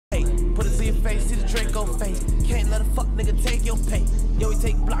go face. Can't let a fuck nigga take your pay. Yo, we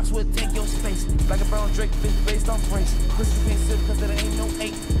take blocks, we'll take your space. Like a brown Drake, bitch based off race. Pussy can't sip cause there ain't no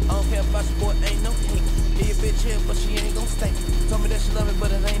hate. I don't care about your boy, ain't no hate. Yeah, your bitch here, but she ain't gon' stay. Told me that she love me,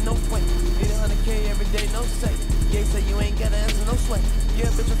 but it ain't no way. Need 100K every day, no say. Yeah, say you ain't gotta answer, no sweat.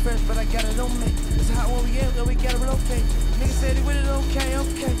 Yeah, bitch, I'm fresh, but I got it on me. It's hot when we in, we got it okay. Nigga said he with it, okay,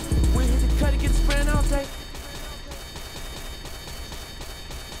 okay. We hit the cut and get the spraying all day.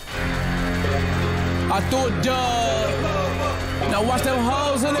 I threw a dub. Now watch them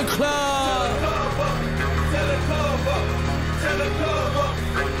hoes in the club.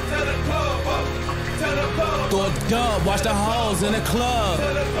 Throw a dub, watch the hoes in the club.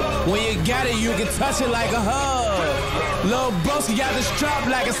 When you got it, you can touch it like a hug. Lil' broski got the strap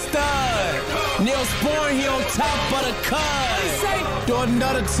like a stud. Neosporin, he on top of the cut. Do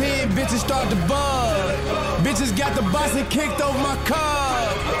another 10, bitches start to bug. Bitches got the box and kicked over my car.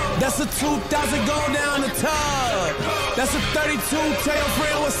 That's a 2,000 go down the tub. That's a 32, tell your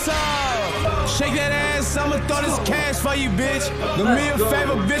friend what's up. Shake that ass, I'ma throw this cash for you, bitch. Do me a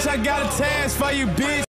favor, bitch, I got a task for you, bitch.